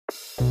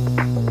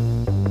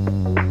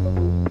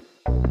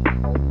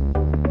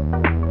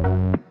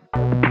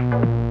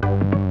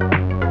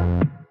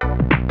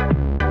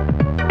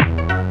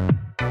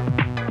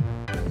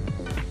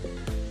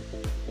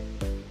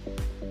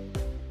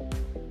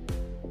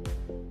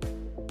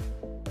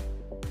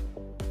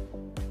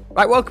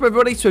Right, welcome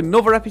everybody to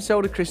another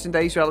episode of Chris and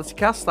Dave's Reality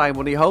Cast. I'm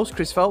one of your hosts,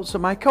 Chris Phelps,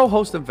 and my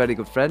co-host and very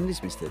good friend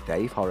is Mr.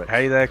 Dave Horrocks.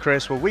 Hey there,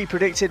 Chris. Well, we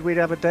predicted we'd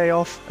have a day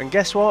off, and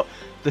guess what?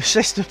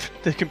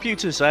 The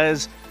computer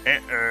says,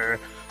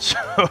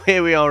 So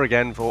here we are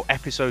again for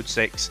episode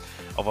 6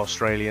 of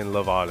Australian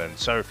Love Island.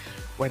 So,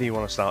 where do you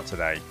want to start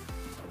today?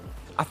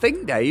 I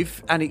think,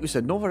 Dave, and it was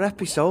another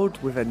episode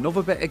with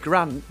another bit of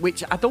Grant,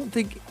 which I don't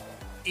think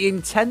he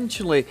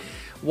intentionally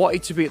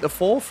wanted to be at the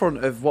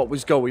forefront of what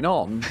was going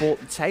on,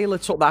 but Taylor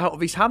took that out of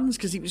his hands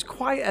because it was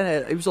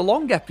it was a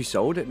long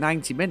episode at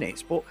 90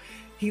 minutes, but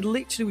he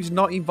literally was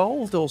not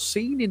involved or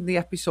seen in the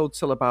episode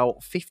till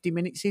about 50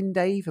 minutes in,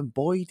 Dave, and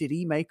boy, did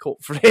he make up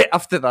for it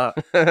after that.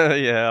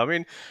 Yeah, I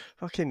mean,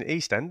 fucking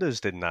EastEnders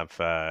didn't have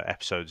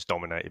episodes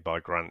dominated by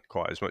Grant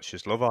quite as much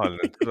as Love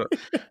Island. But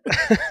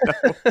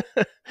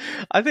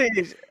I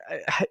think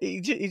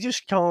he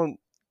just can't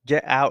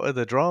get out of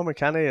the drama,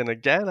 can he? And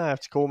again, I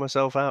have to call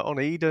myself out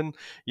on Eden.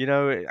 You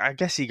know, I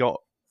guess he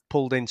got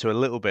pulled into a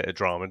little bit of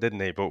drama, didn't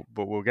he? But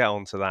we'll get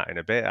on to that in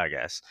a bit, I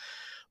guess.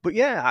 But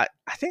yeah,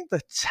 I think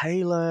the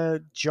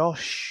Taylor,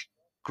 Josh,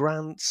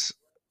 Grant,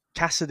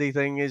 Cassidy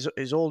thing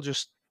is all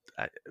just,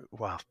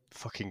 well,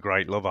 fucking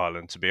great Love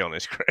Island, to be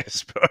honest,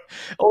 Chris. But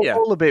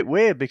all a bit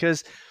weird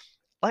because,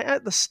 like,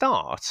 at the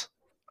start,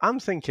 I'm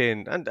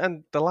thinking,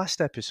 and the last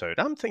episode,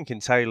 I'm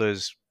thinking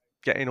Taylor's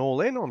getting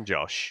all in on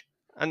Josh.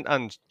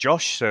 And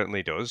Josh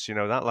certainly does. You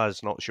know, that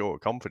lad's not short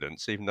of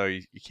confidence, even though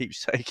he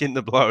keeps taking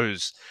the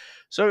blows.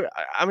 So,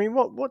 I mean,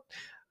 what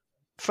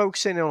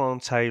focusing on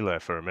Taylor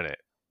for a minute,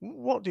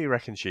 what do you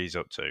reckon she's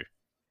up to?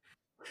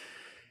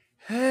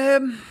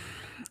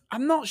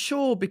 I'm not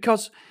sure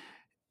because,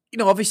 you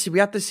know, obviously we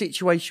had the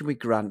situation with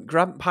Grant.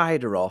 Grant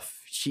pied her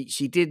off.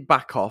 She did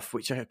back off,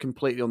 which I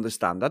completely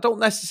understand. I don't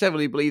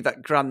necessarily believe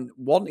that Grant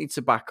wanted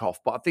to back off,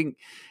 but I think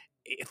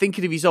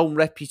thinking of his own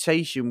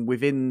reputation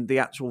within the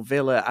actual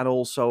villa and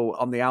also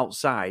on the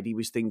outside, he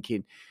was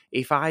thinking,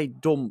 if I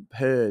dump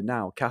her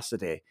now,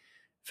 Cassidy,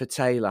 for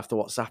Taylor after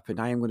what's happened,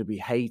 I am going to be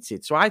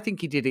hated. So I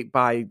think he did it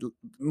by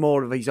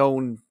more of his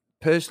own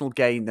personal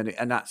gain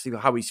and actually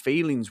how his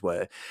feelings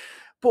were.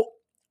 But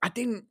I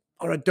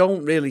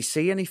don't really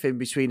see anything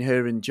between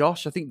her and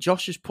Josh. I think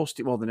Josh has pushed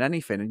it more than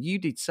anything. And you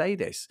did say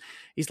this.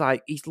 He's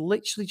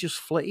literally just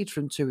flitted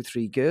from 2 or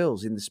 3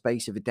 girls in the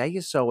space of a day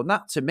or so. And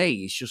that, to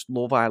me, is just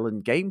Love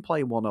Island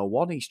gameplay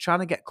 101. He's trying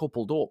to get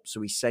coupled up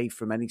so he's safe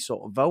from any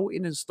sort of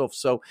voting and stuff.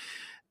 So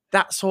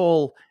that's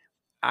all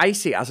I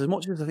see it as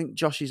much as I think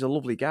Josh is a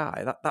lovely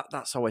guy.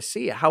 That's how I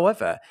see it.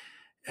 However,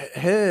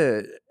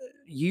 her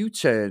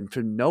U-turn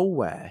from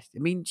nowhere. I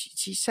mean,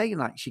 she's saying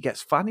like she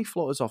gets fanny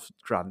flutters off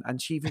Grant,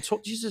 and she even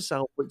touches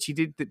herself. But she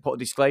did put a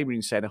disclaimer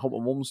in saying, "I hope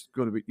my mum's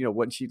going to be, you know,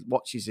 when she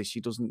watches this,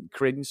 she doesn't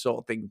cringe," sort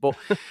of thing. But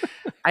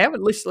I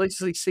haven't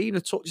literally seen her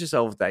touch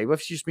herself, Dave.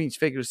 Whether she just means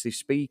figuratively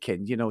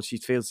speaking, you know, she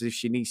feels as if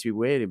she needs to be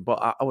wearing.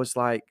 But I was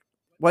like,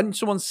 when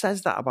someone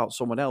says that about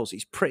someone else,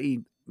 it's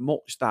pretty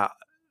much that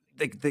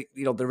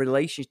the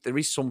relationship. There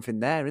is something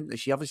there, isn't there?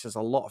 She obviously has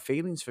a lot of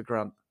feelings for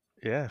Grant.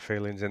 Yeah,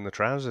 feelings in the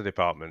trouser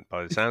department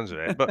by the sounds of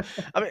it. But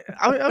I mean,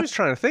 I was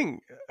trying to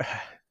think,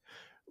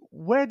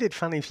 where did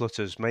Fanny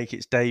Flutters make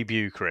its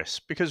debut, Chris?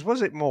 Because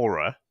was it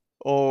Mora,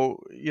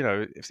 or you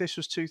know, if this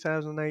was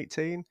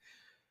 2018,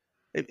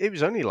 it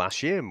was only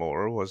last year,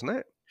 Mora, wasn't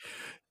it?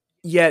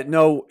 Yeah,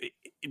 no,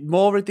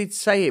 Mora did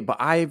say it, but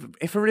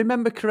if I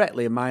remember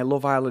correctly, and my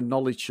Love Island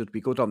knowledge should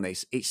be good on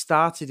this, it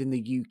started in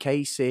the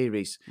UK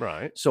series,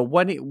 right? So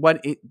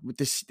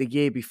the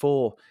year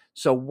before,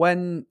 so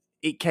when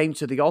it came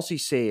to the Aussie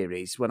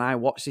series, when I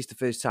watched this the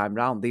first time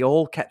round, they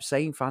all kept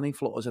saying Fanny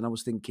Flutters, and I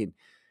was thinking,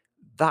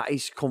 that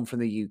is come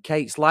from the UK.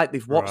 It's like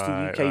they've watched the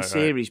UK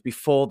series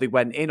before they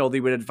went in, or they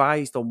were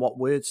advised on what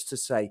words to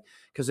say.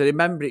 Because I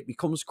remember it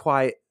becomes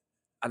quite,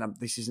 and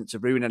this isn't to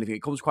ruin anything,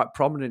 it becomes quite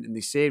prominent in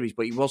this series,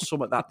 but it was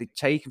something that they'd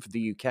taken from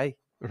the UK.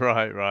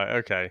 Right,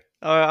 okay.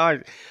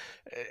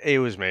 It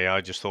was me.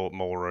 I just thought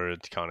Mora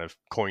had kind of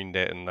coined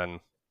it and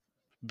then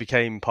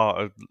became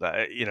part of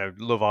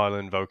Love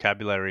Island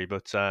vocabulary,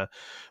 but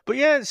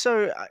yeah.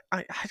 So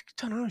I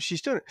don't know.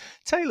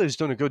 Taylor's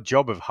done a good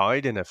job of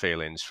hiding her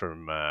feelings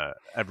from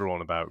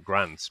everyone about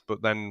Grant,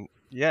 but then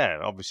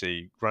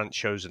obviously Grant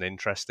shows an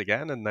interest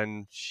again, and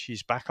then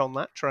she's back on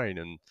that train.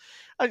 And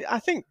I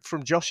think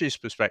from Josh's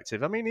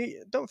perspective, I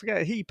mean, don't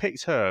forget he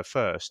picked her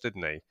first,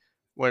 didn't he?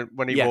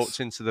 When he walked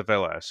into the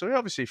villa, so he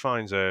obviously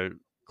finds her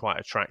quite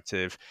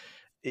attractive.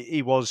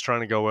 He was trying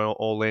to go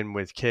all in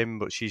with Kim,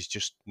 but she's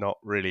just not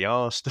really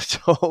asked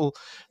at all.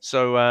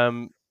 So,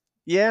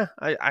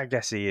 I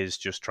guess he is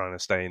just trying to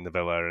stay in the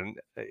villa. And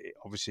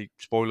obviously,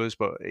 spoilers,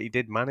 but he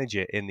did manage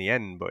it in the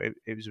end. But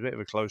it was a bit of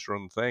a close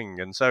run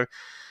thing. And so,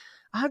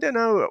 I don't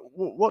know.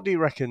 What do you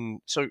reckon?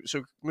 So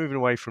moving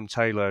away from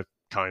Taylor,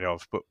 kind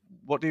of. But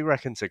what do you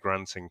reckon to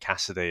Grant and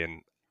Cassidy,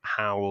 and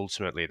how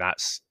ultimately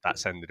that's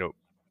ended up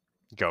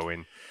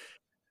going?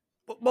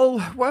 Well,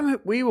 when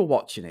we were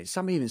watching it,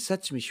 Sam even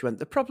said to me, she went,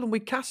 the problem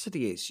with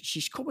Cassidy is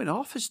she's coming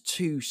off as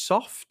too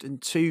soft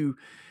and too.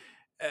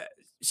 Uh,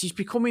 she's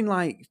becoming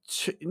like,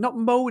 not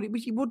moaning,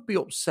 but you would be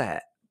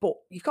upset. But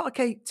you've got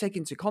to take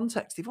into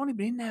context, they've only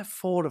been in there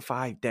 4 or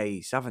 5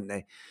 days, haven't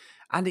they?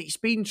 And it's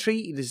been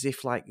treated as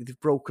if like they've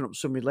broken up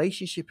some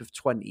relationship of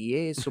 20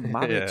 years, some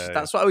marriage. Yeah,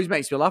 That's what always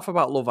makes me laugh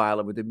about Love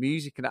Island with the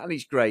music and that. And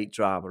it's great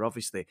drama,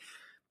 obviously.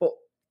 But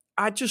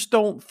I just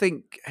don't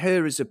think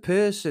her as a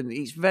person,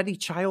 it's very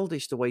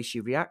childish the way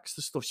she reacts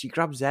to stuff. She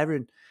grabs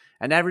Erin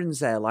and Erin's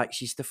there like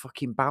she's the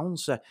fucking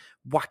bouncer,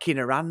 whacking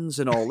her hands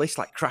and all this,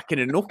 like cracking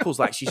her knuckles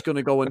like she's going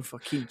to go and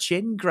fucking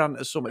chin Grant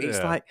or something. It's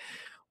yeah, like,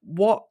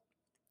 what?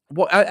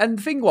 And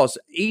the thing was,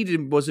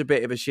 Eden was a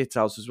bit of a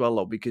shithouse as well,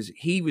 though, because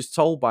he was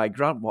told by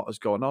Grant what was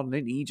going on,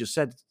 and he just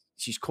said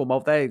she's come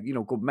over there,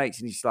 good mates,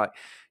 and he's like,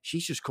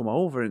 she's just come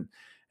over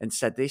and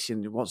said this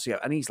and wants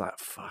to, and he's like,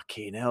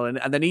 fucking hell,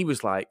 and then he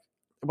was like,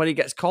 when he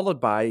gets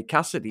collared by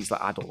Cassidy, he's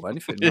like, I don't know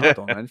anything, no, I yeah.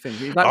 don't know anything.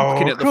 He's like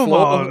looking Oh, at the come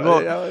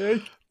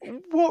floor.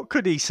 on! What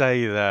could he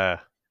say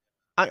there?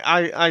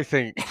 I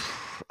think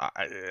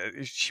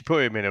she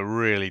put him in a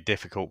really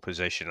difficult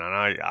position, and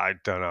I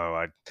don't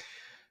know.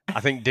 I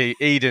think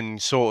Eden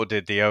sort of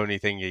did the only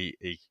thing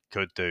he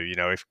could do.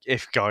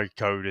 If guy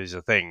code is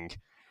a thing,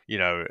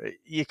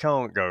 you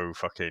can't go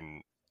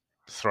fucking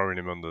throwing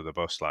him under the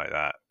bus like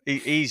that.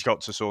 He's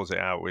got to sort it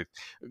out with,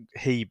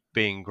 he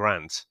being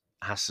Grant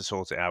has to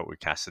sort it out with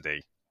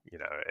Cassidy. You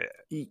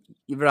know,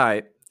 You're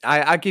right.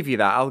 I give you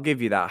that. I'll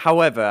give you that.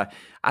 However,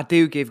 I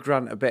do give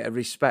Grant a bit of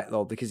respect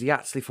though, because he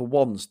actually, for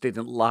once,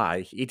 didn't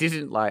lie. He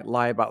didn't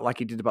lie about like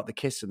he did about the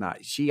kiss and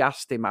that. She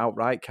asked him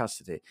outright,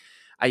 Cassidy,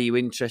 "Are you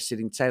interested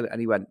in Taylor?" And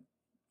he went,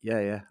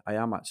 "Yeah, I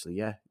am actually.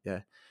 Yeah."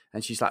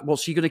 And she's like, "Well,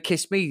 so you're gonna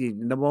kiss me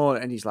in the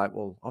morning?" And he's like,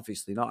 "Well,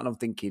 obviously not." And I'm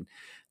thinking,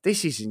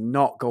 this is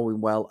not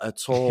going well at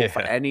all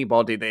for yeah,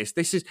 anybody.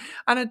 This is,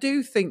 and I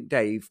do think,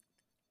 Dave,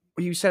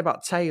 what you said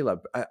about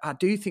Taylor, I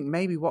do think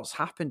maybe what's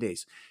happened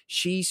is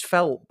she's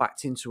felt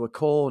backed into a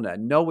corner,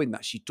 knowing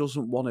that she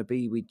doesn't want to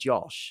be with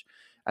Josh,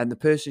 and the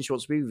person she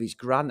wants to be with is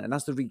Grant. And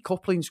as the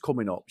recoupling's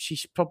coming up,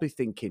 she's probably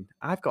thinking,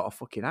 "I've got to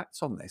fucking act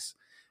on this.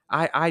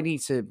 I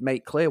need to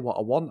make clear what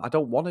I want. I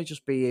don't want to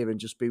just be here and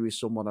just be with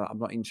someone that I'm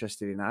not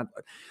interested in."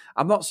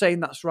 I'm not saying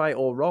that's right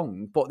or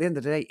wrong, but at the end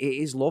of the day,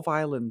 it is Love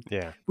Island.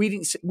 yeah, We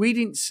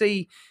didn't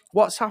see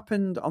what's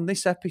happened on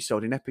this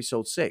episode in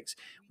episode 6.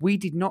 We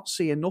did not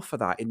see enough of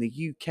that in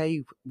the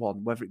UK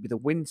one, whether it be the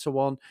winter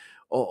one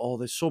or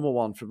the summer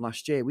one from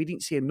last year. We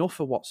didn't see enough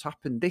of what's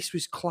happened. This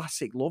was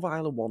classic Love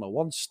Island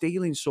 101,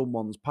 stealing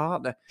someone's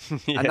partner.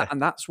 And yeah.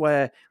 that's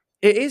where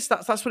it is.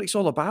 That's what it's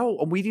all about.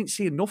 And we didn't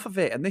see enough of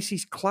it. And this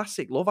is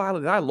classic Love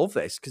Island. I love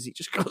this because it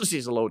just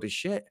causes a load of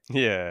shit.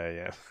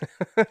 Yeah.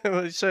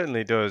 Well, it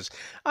certainly does.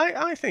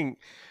 I think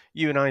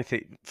you and I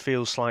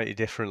feel slightly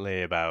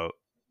differently about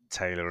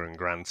Taylor and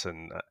Grant.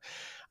 And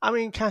I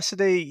mean,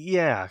 Cassidy,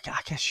 yeah,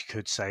 I guess you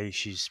could say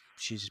she's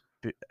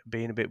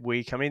being a bit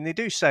weak. I mean, they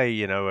do say,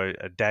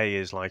 a day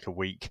is like a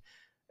week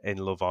in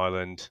Love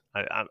Island.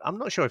 I'm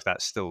not sure if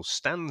that still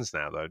stands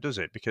now, though, does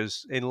it?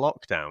 Because in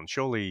lockdown,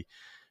 surely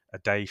a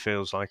day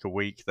feels like a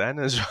week then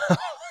as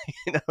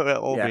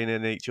well, all Yeah. being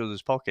in each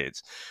other's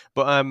pockets.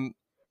 But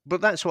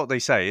that's what they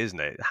say, isn't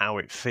it? How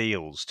it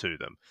feels to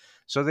them.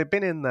 So they've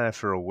been in there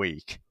for a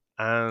week,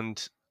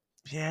 and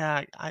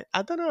yeah,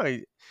 I don't know.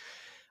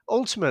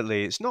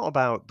 Ultimately, it's not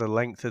about the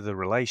length of the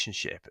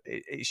relationship.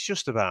 It's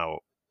just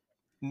about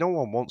no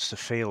one wants to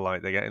feel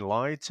like they're getting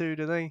lied to,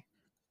 do they?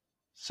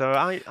 So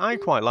I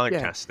quite like Yeah.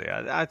 Cassidy.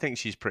 I think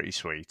she's pretty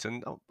sweet.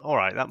 And all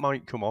right, that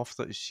might come off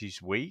that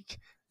she's weak,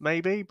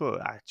 maybe,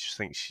 but I just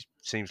think she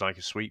seems like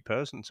a sweet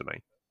person to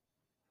me.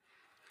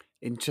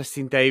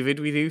 Interesting, David.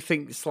 We do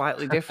think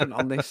slightly different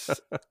on this.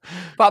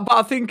 But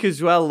I think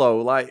as well, though,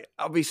 like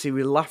obviously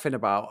we're laughing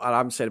about, and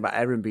I'm saying about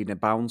Erin being a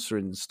bouncer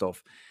and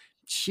stuff.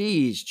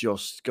 She's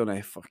just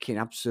gonna fucking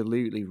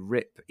absolutely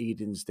rip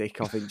Eden's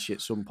dick off, isn't she,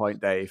 at some point,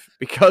 Dave?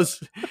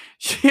 Because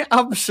she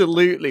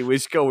absolutely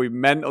was going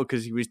mental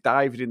because he was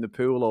diving in the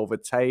pool over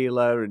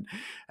Taylor, and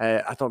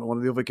I don't know, one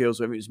of the other girls,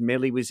 whether it was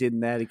Millie, was in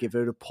there to give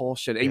her a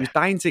portion. He Yeah. was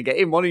dying to get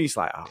in. One, he's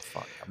like, "Oh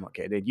fuck, I'm not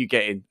getting in. You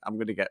get in. I'm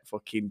gonna get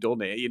fucking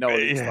done here." And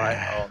it's like,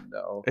 Yeah. "Oh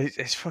no."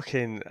 It's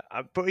fucking.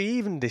 But he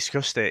even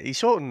discussed it. He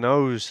sort of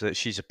knows that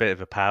she's a bit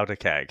of a powder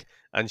keg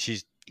and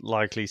she's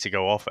likely to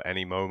go off at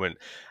any moment.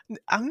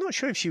 I'm not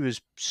sure if she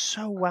was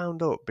so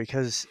wound up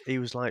because he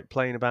was like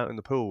playing about in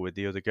the pool with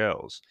the other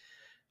girls,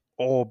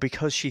 or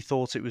because she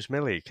thought it was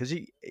Millie. Because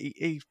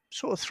he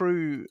sort of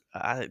threw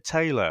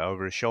Taylor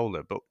over his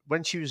shoulder, but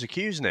when she was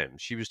accusing him,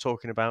 she was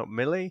talking about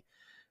Millie,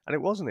 and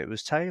it wasn't. It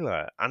was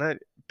Taylor.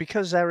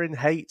 Because Erin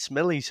hates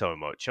Millie so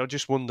much, I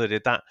just wondered,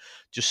 did that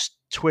just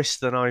twist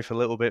the knife a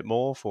little bit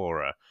more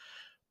for her?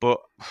 But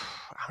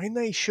I mean,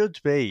 they should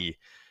be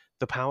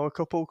the power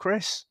couple,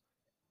 Chris.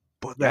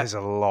 But Yeah. there's a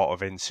lot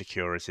of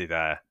insecurity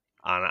there,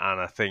 and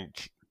I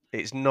think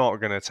it's not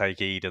going to take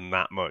Eden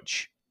that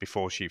much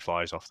before she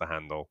flies off the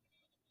handle.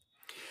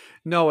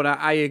 No, and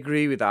I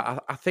agree with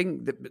that. I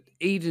think that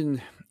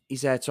Eden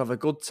is there to have a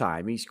good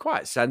time. He's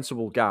quite a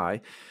sensible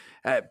guy.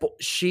 But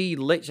she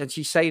literally, and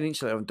she's saying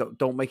instantly, "Oh,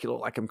 don't make it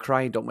look like I'm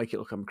crying. Don't make it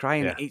look like I'm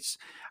crying." Yeah.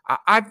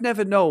 I've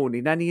never known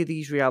in any of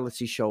these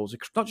reality shows,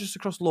 not just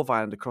across Love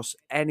Island, across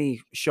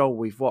any show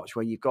we've watched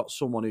where you've got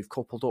someone who've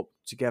coupled up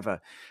together.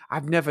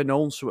 I've never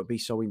known someone to be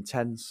so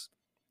intense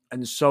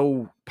and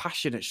so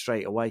passionate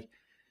straight away.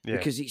 Yeah.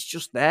 Because it's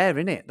just there,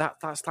 isn't it?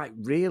 That's like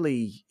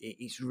really,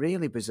 it's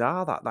really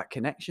bizarre that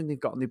connection they've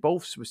got, and they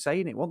both were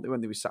saying it, weren't they,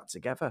 when they were sat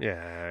together?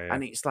 Yeah.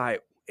 And it's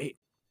like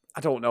I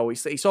don't know.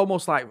 It's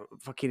almost like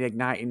fucking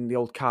igniting the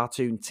old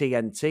cartoon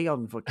TNT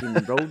on fucking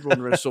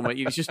Roadrunner or something.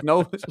 You just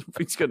know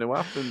something's going to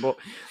happen. But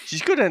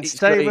she's good it's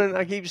great. entertainment.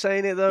 I keep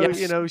saying it though. Yes.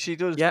 You know, she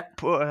does Yeah.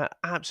 put her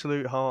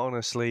absolute heart on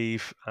her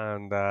sleeve,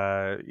 and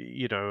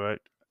you know,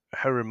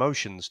 her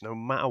emotions, no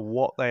matter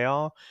what they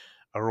are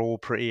all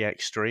pretty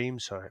extreme.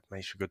 So it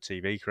makes for good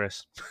TV,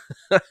 Chris.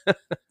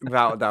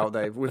 Without a doubt,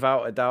 Dave.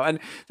 Without a doubt. And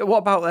what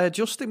about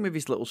Justin with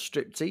his little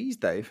striptease,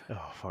 Dave?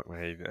 Oh, fuck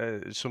me.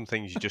 Some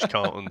things you just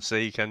can't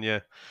unsee, can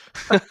you?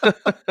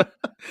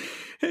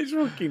 It's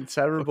fucking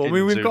terrible. Fucking I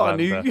mean, we've got a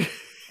Zoolander.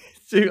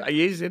 new...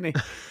 He is, isn't he?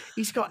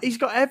 He's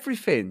got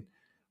everything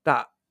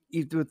that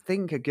you would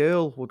think a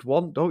girl would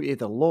want, don't you?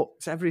 The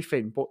looks,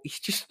 everything. But he's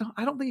just not...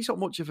 I don't think he's got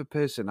much of a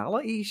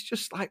personality. He's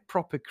just like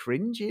proper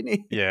cringe, isn't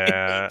he?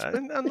 Yeah,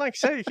 and like I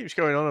say, he keeps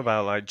going on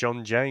about like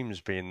John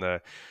James being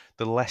the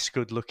less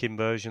good looking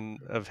version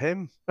of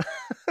him.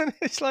 And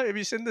it's like, have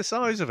you seen the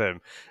size of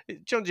him?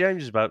 John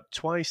James is about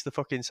twice the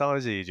fucking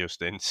size of you,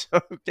 Justin. So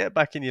get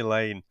back in your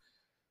lane.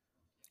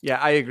 Yeah,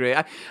 I agree.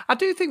 I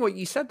do think what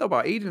you said though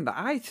about Eden, that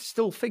I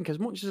still think, as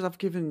much as I've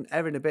given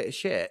Erin a bit of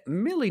shit,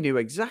 Millie knew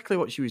exactly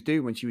what she was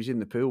doing when she was in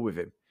the pool with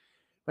him.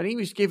 When he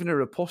was giving her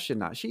a push and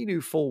that, she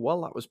knew full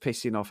well that was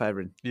pissing off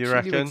Erin. You She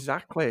reckon? knew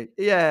exactly.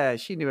 Yeah,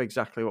 she knew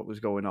exactly what was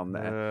going on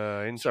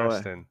there.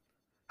 Interesting.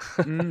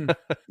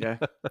 Yeah.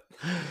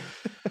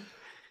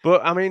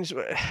 But I mean,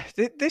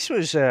 this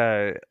was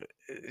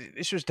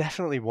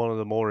definitely one of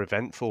the more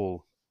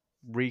eventful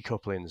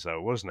recouplings,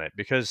 though, wasn't it?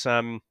 Because,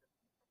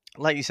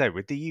 like you said,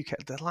 with the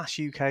last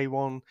UK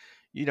one,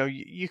 you know,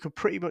 you could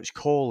pretty much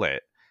call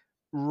it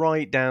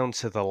right down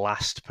to the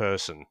last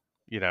person,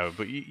 you know,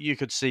 but you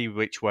could see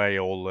which way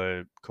all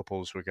the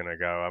couples were going to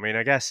go. I mean,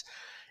 I guess,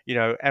 you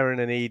know,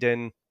 Erin and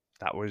Eden,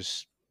 that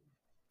was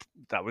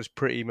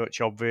pretty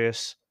much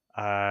obvious.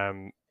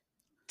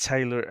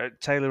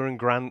 Taylor and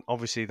Grant,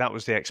 obviously that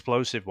was the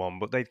explosive one,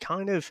 but they'd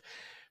kind of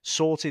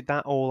sorted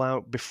that all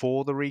out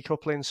before the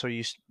recoupling, so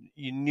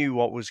you knew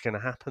what was going to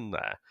happen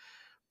there.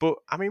 But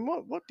I mean,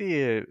 what do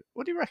you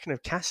reckon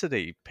of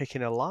Cassidy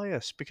picking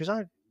Elias? Because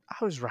I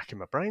was racking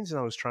my brains and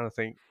I was trying to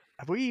think,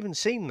 have we even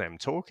seen them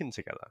talking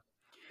together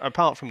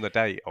apart from the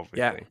date,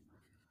 obviously?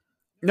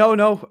 Yeah.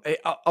 No.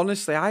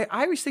 Honestly,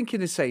 I was thinking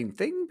the same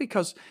thing,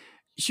 because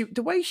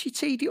the way she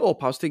teed it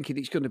up, I was thinking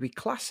it's going to be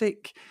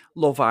classic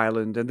Love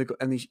Island,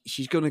 and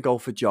she's going to go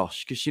for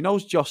Josh because she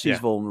knows Josh is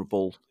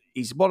vulnerable.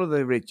 He's one of the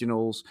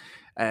originals.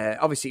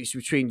 Obviously, it's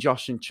between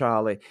Josh and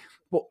Charlie,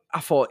 but I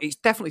thought it's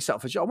definitely set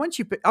up for Josh. When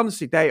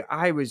honestly, Dave,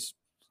 I was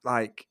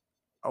like,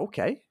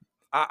 okay.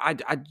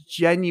 I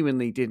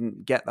genuinely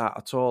didn't get that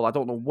at all. I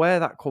don't know where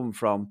that come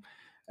from.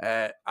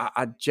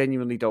 I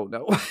genuinely don't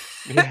know.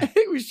 Yeah.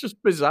 It was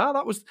just bizarre.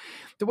 That was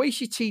the way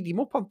she teed him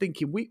up. I'm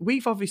thinking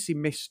we've obviously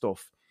missed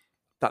stuff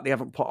that they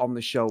haven't put on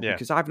the show,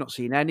 because I've not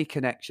seen any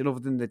connection other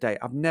than the date.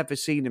 I've never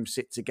seen them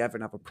sit together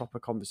and have a proper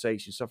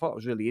conversation. So I thought it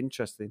was really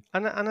interesting.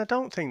 And I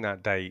don't think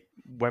that date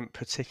went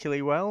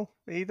particularly well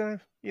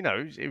either. You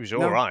know, it was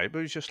all No. right, but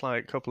it was just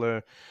like a couple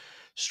of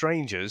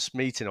strangers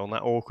meeting on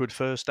that awkward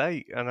first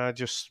date, and I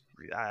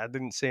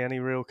didn't see any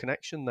real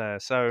connection there.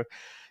 So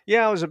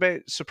yeah, I was a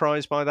bit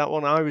surprised by that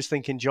one. I was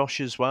thinking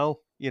Josh as well.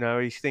 You know,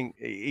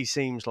 he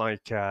seems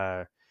like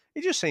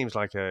he just seems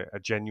like a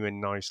genuine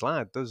nice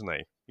lad, doesn't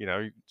he? You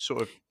know,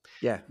 sort of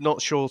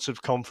not short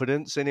of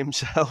confidence in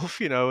himself,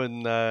 you know,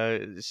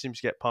 and seems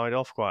to get pied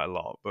off quite a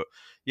lot. But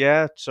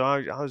yeah, so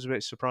I was a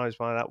bit surprised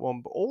by that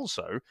one. But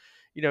also,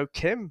 you know,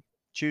 Kim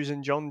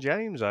choosing John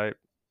James, I'm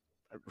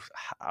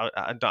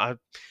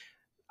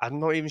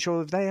not even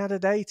sure if they had a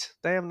date.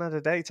 They haven't had a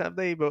date, have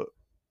they? But,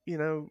 you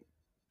know,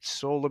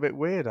 it's all a bit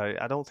weird.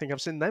 I don't think I've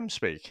seen them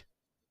speak.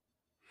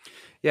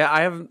 Yeah,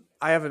 I haven't.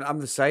 I'm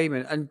the same.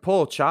 And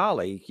poor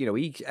Charlie, you know,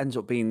 he ends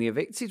up being the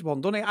evicted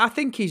one, doesn't he? I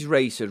think his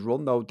race had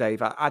run, though,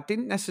 Dave. I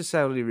didn't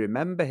necessarily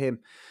remember him.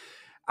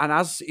 And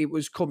as it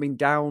was coming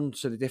down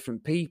to the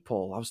different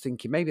people, I was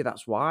thinking maybe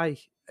that's why,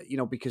 you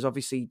know, because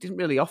obviously he didn't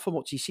really offer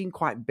much. He seemed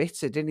quite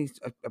bitter, didn't he,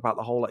 about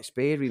the whole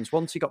experience.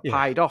 Once he got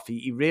pied off,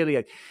 he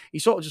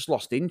sort of just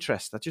lost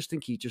interest. I just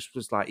think he just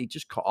was like, he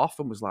just cut off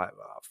and was like,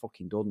 oh, I'm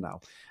fucking done now.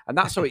 And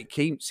that's how it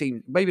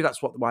seemed. Maybe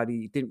that's why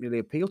he didn't really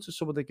appeal to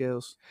some of the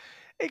girls.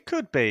 It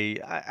could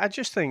be. I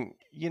just think,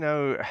 you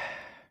know,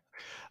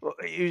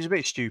 he was a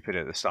bit stupid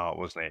at the start,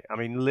 wasn't he? I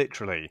mean,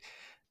 literally,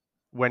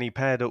 when he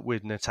paired up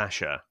with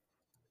Natasha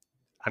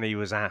and he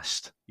was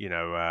asked, you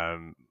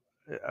know,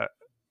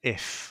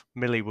 if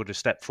Millie would have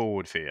stepped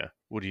forward for you,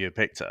 would you have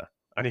picked her?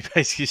 And he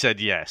basically said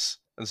yes.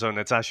 And so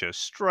Natasha,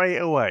 straight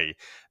away,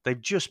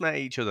 they've just met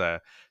each other.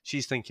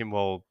 She's thinking,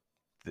 well,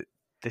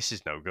 this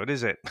is no good,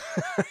 is it?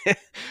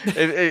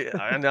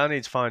 And I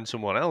need to find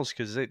someone else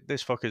because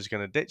this fucker's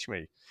going to ditch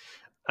me.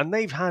 And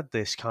they've had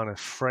this kind of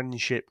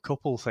friendship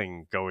couple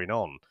thing going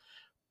on,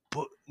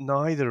 but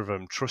neither of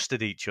them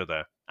trusted each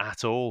other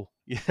at all.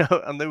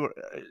 And they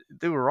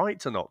were right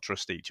to not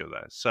trust each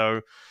other.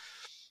 So,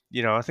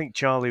 I think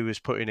Charlie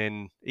was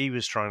he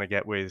was trying to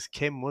get with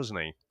Kim, wasn't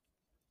he?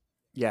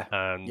 Yeah.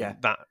 And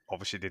that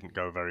obviously didn't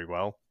go very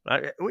well.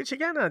 Which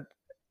again,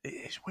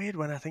 it's weird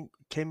when I think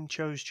Kim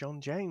chose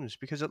John James,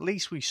 because at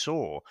least we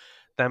saw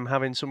them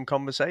having some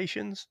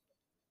conversations.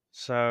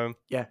 So,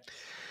 yeah.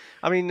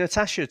 I mean,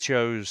 Natasha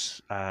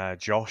chose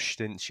Josh,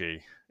 didn't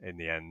she, in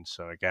the end?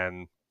 So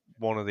again,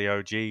 one of the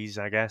OGs,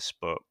 I guess,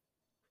 but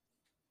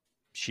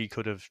she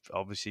could have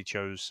obviously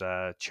chose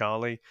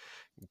Charlie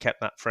and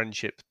kept that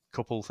friendship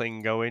couple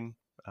thing going.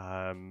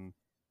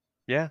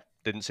 Yeah,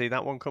 didn't see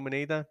that one coming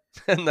either.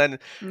 And then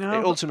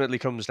it ultimately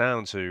comes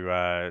down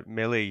to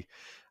Millie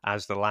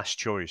as the last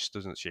choice,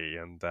 doesn't she?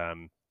 And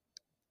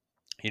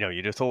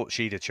you'd have thought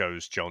she'd have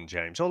chose John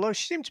James, although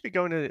she seemed to be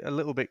going a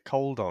little bit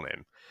cold on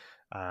him.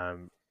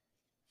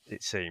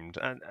 It seemed,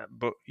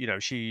 but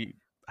she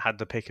had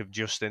the pick of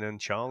Justin and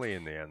Charlie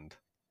in the end.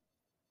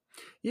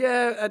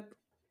 Yeah,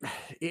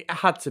 it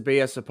had to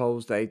be, I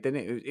suppose, Dave,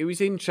 didn't it? It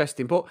was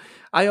interesting, but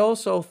I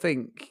also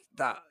think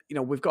that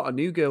we've got a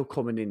new girl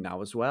coming in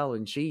now as well,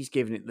 and she's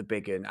giving it the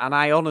big one. And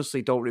I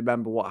honestly don't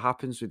remember what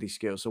happens with this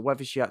girl, so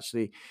whether she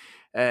actually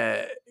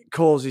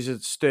causes a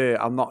stir,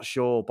 I'm not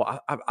sure.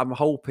 But I'm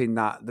hoping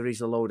that there is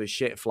a load of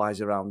shit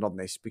flies around on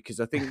this, because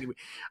I think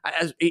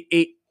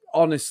it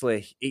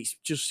honestly, it's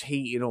just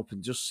heating up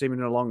and just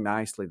simmering along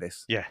nicely.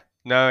 This, yeah,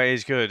 no, it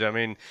is good. I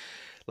mean,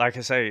 like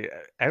I say,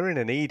 Erin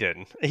and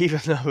Eden, even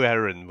though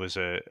Erin was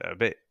a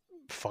bit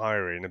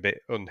fiery and a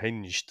bit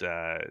unhinged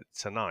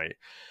tonight,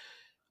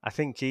 I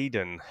think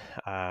Eden,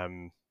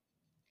 again,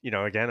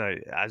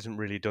 hasn't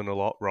really done a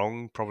lot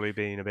wrong, probably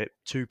being a bit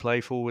too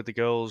playful with the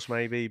girls,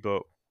 maybe,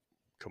 but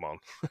come on.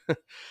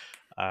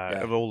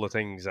 Of all the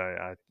things,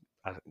 I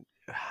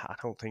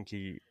don't think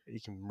he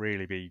can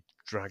really be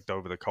dragged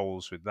over the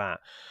coals with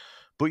that.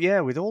 But yeah,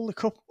 with all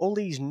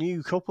these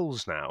new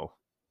couples now,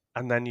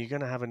 and then you're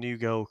going to have a new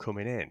girl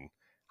coming in,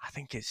 I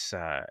think it's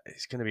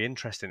going to be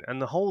interesting. And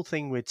the whole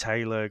thing with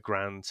Taylor,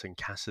 Grant, and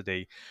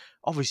Cassidy,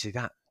 obviously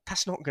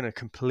that's not going to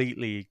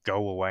completely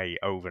go away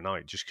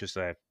overnight just because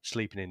they're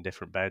sleeping in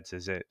different beds,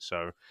 is it?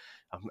 So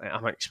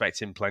I'm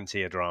expecting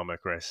plenty of drama,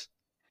 Chris.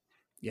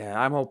 Yeah,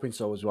 I'm hoping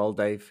so as well,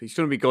 Dave. It's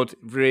going to be good,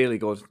 really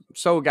good.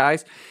 So,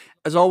 guys,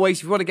 as always,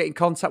 if you want to get in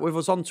contact with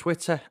us on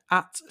Twitter,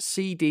 at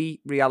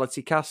CD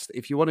RealityCast.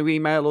 If you want to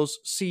email us,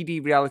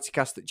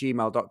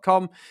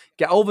 cdrealitycast@gmail.com.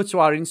 Get over to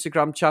our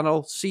Instagram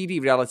channel,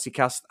 CD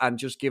RealityCast, and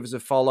just give us a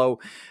follow.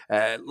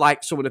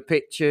 Like some of the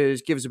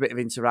pictures, give us a bit of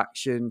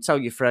interaction. Tell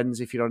your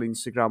friends if you're on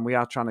Instagram. We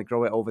are trying to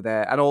grow it over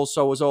there. And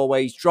also, as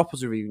always, drop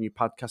us a review in your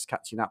podcast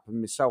catching app, and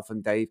myself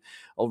and Dave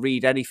will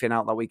read anything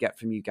out that we get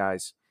from you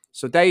guys.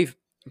 So, Dave,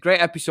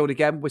 great episode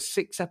again. We're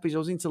 6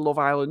 episodes into Love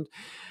Island.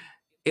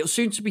 It'll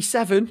soon to be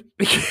 7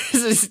 because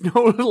there's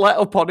no let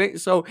up on it.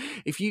 So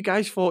if you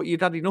guys thought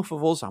you'd had enough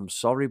of us, I'm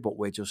sorry, but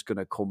we're just going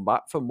to come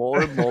back for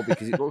more and more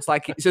because it looks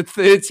like it's a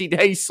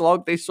 30-day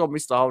slog, this one,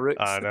 Mr. Horrocks.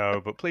 I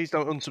know, but please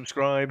don't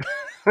unsubscribe.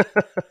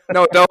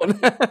 No,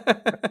 don't.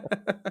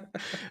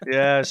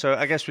 Yeah, so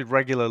I guess with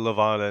regular Love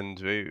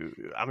Island,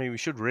 we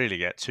should really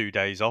get 2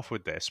 days off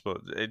with this, but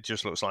it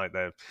just looks like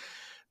they're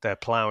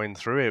ploughing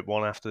through it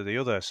one after the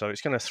other. So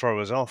it's going to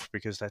throw us off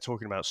because they're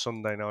talking about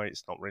Sunday night.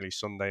 It's not really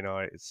Sunday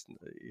night. It's,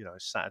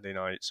 Saturday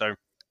night. So,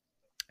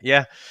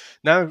 yeah.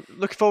 No,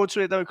 looking forward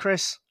to it, though,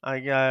 Chris.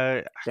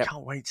 I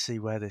can't wait to see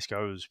where this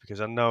goes because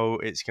I know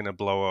it's going to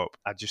blow up.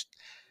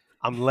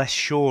 I'm less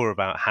sure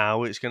about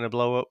how it's going to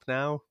blow up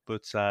now,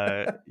 but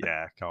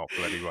yeah, can't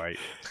bloody wait.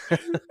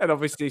 And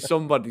obviously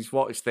somebody's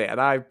watched it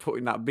and I'm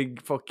putting that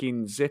big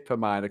fucking zip of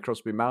mine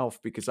across my mouth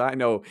because I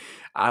know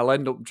I'll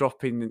end up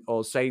dropping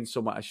or saying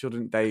something I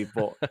shouldn't, Dave,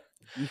 but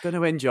you're going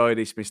to enjoy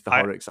this, Mr.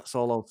 Horrocks. That's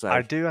all I'll say.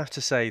 I do have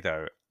to say,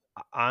 though,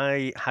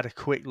 I had a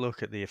quick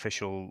look at the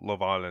official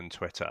Love Island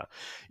Twitter.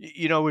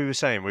 We were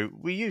saying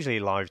we usually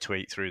live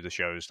tweet through the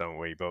shows, don't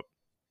we? But,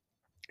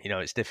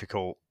 it's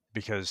difficult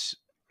because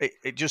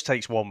it just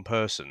takes one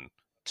person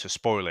to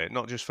spoil it,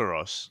 not just for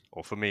us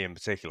or for me in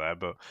particular,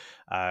 but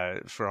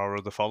for our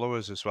other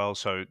followers as well.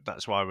 So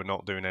that's why we're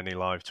not doing any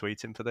live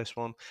tweeting for this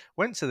one.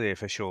 Went to the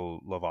official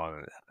Love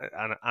Island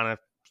and I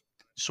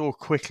saw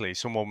quickly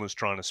someone was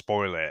trying to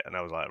spoil it, and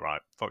I was like,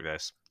 right, fuck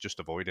this, just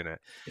avoiding it.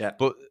 Yeah.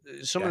 But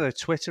some of the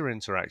Twitter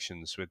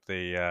interactions with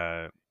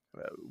the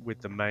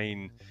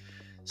main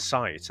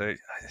site, they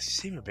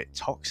seem a bit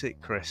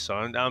toxic, Chris. So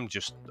I'm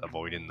just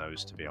avoiding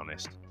those, to be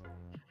honest.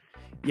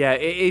 Yeah,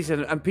 it is,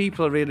 and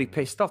people are really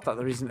pissed off that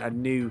there isn't a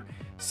new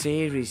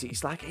series.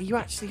 It's like, are you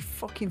actually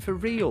fucking for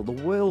real? The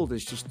world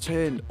has just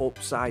turned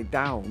upside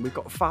down. We've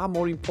got far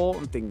more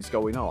important things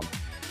going on.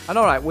 And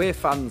all right, we're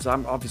fans.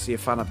 I'm obviously a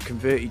fan. I've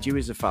converted you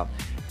as a fan.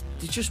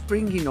 They're just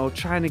bringing or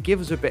trying to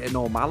give us a bit of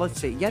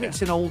normality. Yeah,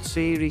 it's an old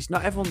series.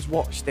 Not everyone's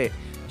watched it.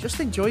 Just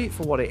enjoy it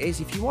for what it is.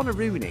 If you want to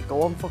ruin it,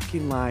 go on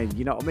fucking line.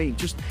 You know what I mean?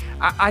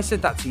 I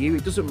said that to you.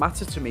 It doesn't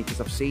matter to me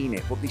because I've seen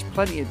it. But there's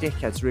plenty of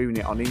dickheads ruin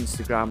it on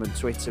Instagram and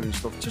Twitter and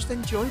stuff. Just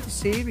enjoy the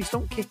series.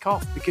 Don't kick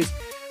off, because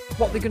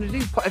what they're going to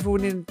do, put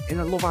everyone in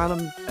a Love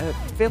Island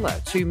villa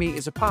 2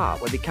 meters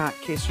apart where they can't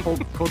kiss,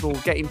 hug, cuddle,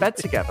 get in bed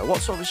together. What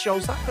sort of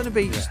show's that going to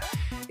be?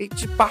 It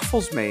just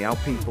baffles me how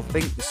people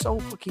think. They're so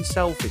fucking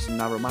selfish and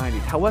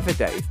narrow-minded. However,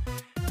 Dave,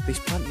 there's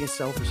plenty of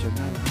selfish and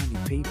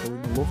narrow-minded people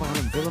in the Love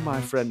Island villa, my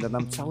friend, and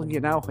I'm telling you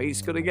now,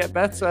 it's going to get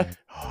better.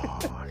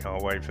 I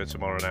can't wait for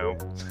tomorrow now.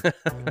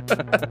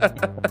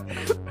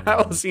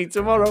 I'll see you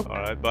tomorrow. All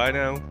right, bye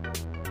now.